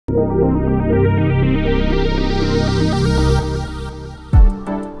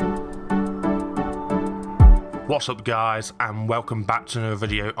What's up guys, and welcome back to another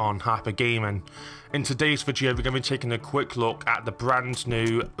video on Hypergaming. In today's video we're going to be taking a quick look at the brand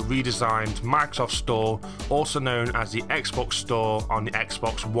new redesigned Microsoft Store, also known as the Xbox Store on the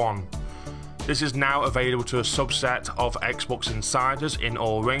Xbox One. This is now available to a subset of Xbox insiders in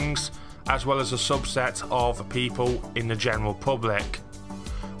all rings, as well as a subset of people in the general public.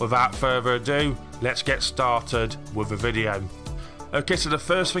 Without further ado, let's get started with the video. Okay, so the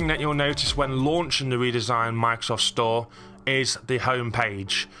first thing that you'll notice when launching the redesigned Microsoft Store is the home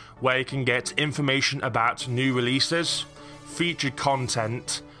page, where you can get information about new releases, featured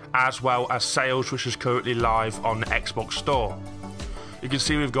content, as well as sales, which is currently live on the Xbox Store. You can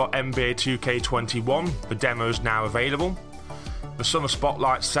see we've got NBA 2K21, the demo is now available, the Summer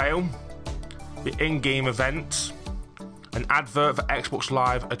Spotlight sale, the in-game events, an advert for Xbox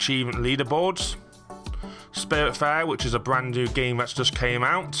Live achievement leaderboards, Spirit Fair, which is a brand new game that's just came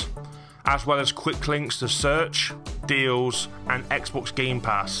out, as well as quick links to search, deals, and Xbox Game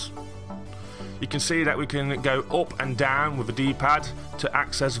Pass. You can see that we can go up and down with the D-pad to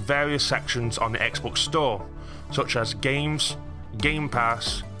access various sections on the Xbox Store, such as games, Game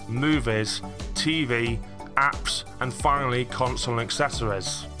Pass, movies, TV, apps, and finally console and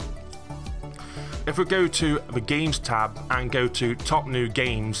accessories. If we go to the Games tab and go to Top New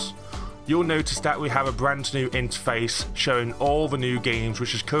Games, you'll notice that we have a brand new interface showing all the new games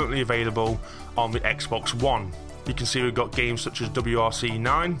which is currently available on the Xbox One. You can see we've got games such as WRC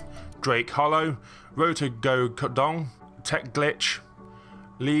 9, Drake Hollow, Road to Go Dong, Tech Glitch,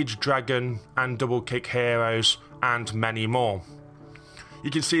 Liege Dragon, and Double Kick Heroes, and many more.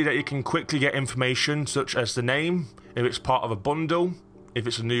 You can see that you can quickly get information such as the name, if it's part of a bundle, if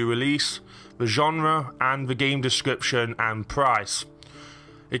it's a new release, the genre, and the game description and price.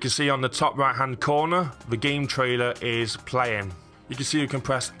 You can see on the top right hand corner, the game trailer is playing. You can see you can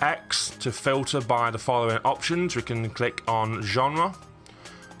press X to filter by the following options. We can click on genre,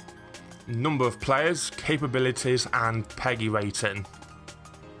 number of players, capabilities, and PEGI rating.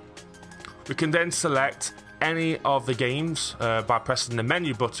 We can then select any of the games by pressing the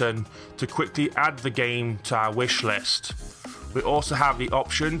menu button to quickly add the game to our wish list. We also have the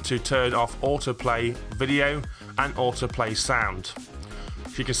option to turn off autoplay video and autoplay sound.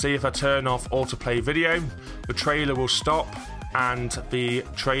 You can see if I turn off autoplay video, the trailer will stop and the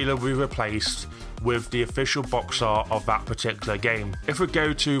trailer will be replaced with the official box art of that particular game. If we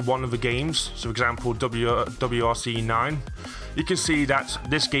go to one of the games, so for example WRC 9, you can see that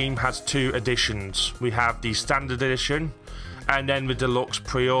this game has two editions. We have the standard edition and then the deluxe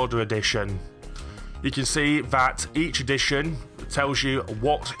pre-order edition. You can see that each edition tells you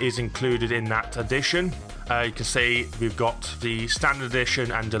what is included in that edition. You can see we've got the standard edition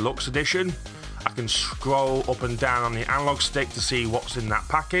and deluxe edition. I can scroll up and down on the analog stick to see what's in that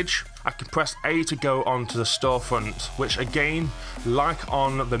package. I can press A to go onto the storefront, which again, like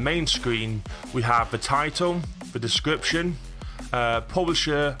on the main screen, we have the title, the description,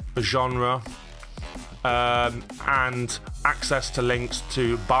 publisher, the genre, and access to links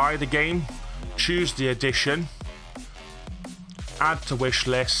to buy the game, choose the edition, add to wish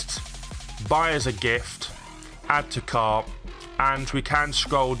list, buy as a gift, add to cart, and we can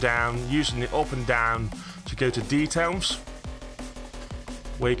scroll down using the up and down to go to details,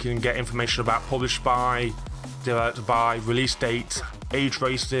 where you can get information about published by, developed by, release date, age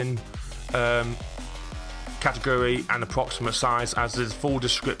rating, category, and approximate size, as is full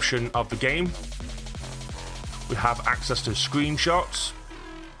description of the game. We have access to screenshots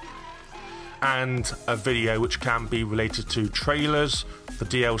and a video which can be related to trailers, the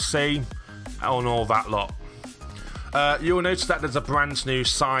DLC, and all that lot. You'll notice that there's a brand new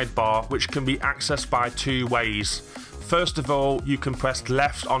sidebar which can be accessed by two ways. First of all, you can press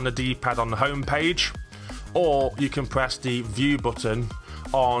left on the D-pad on the home page, or you can press the view button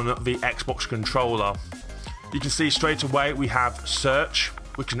on the Xbox controller. You can see straight away we have search,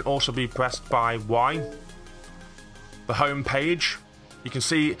 which can also be pressed by Y. The home page, you can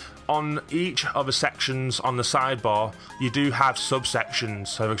see on each of the sections on the sidebar, you do have subsections.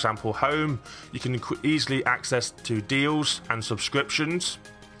 So for example, home, you can easily access to deals and subscriptions.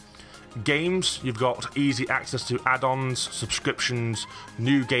 Games, you've got easy access to add-ons, subscriptions,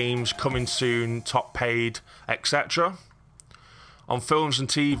 new games coming soon, top paid, etc. On films and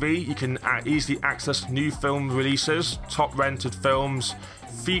TV, you can easily access new film releases, top rented films,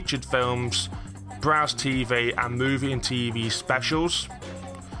 featured films, browse TV, and movie and TV specials.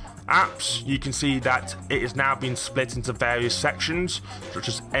 Apps, you can see that it is now being split into various sections, such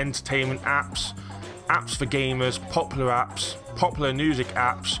as entertainment apps, apps for gamers, popular music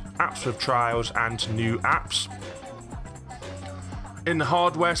apps, apps with trials, and new apps. In the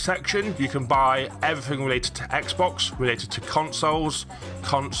hardware section, you can buy everything related to Xbox, related to consoles.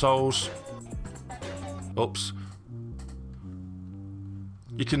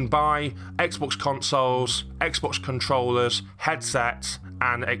 You can buy Xbox consoles, Xbox controllers, headsets,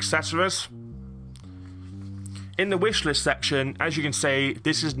 and accessories. In the wishlist section, as you can see,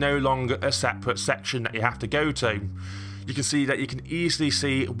 this is no longer a separate section that you have to go to. You can see that you can easily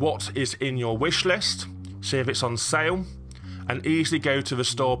see what is in your wish list, see if it's on sale, and easily go to the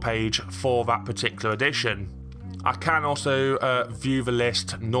store page for that particular edition. I can also view the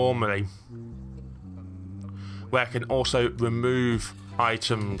list normally, where I can also remove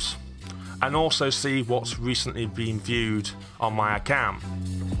items and also see what's recently been viewed on my account.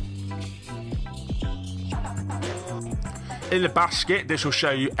 In the basket, this will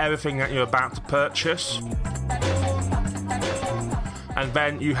show you everything that you're about to purchase. And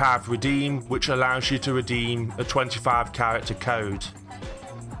then you have redeem, which allows you to redeem a 25-character code.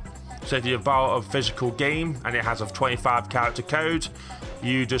 So if you buy a physical game and it has a 25-character code,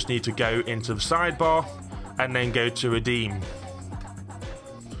 you just need to go into the sidebar and then go to redeem.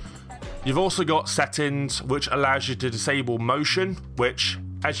 You've also got settings which allows you to disable motion, which,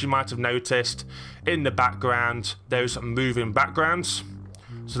 as you might have noticed, in the background there's moving backgrounds.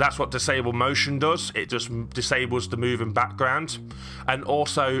 So that's what disable motion does. It just disables the moving background. And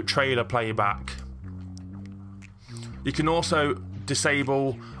also trailer playback. You can also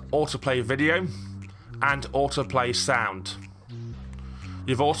disable autoplay video and autoplay sound.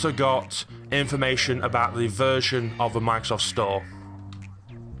 You've also got information about the version of the Microsoft Store.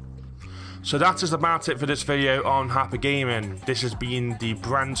 So that is about it for this video on Hypergaming. This has been the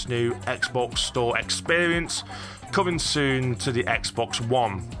brand new Xbox Store experience, coming soon to the Xbox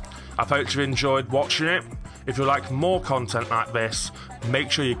One. I hope you enjoyed watching it. If you like more content like this,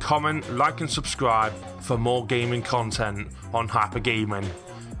 make sure you comment, like and subscribe for more gaming content on Hypergaming.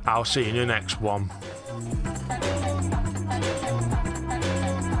 I'll see you in the next one.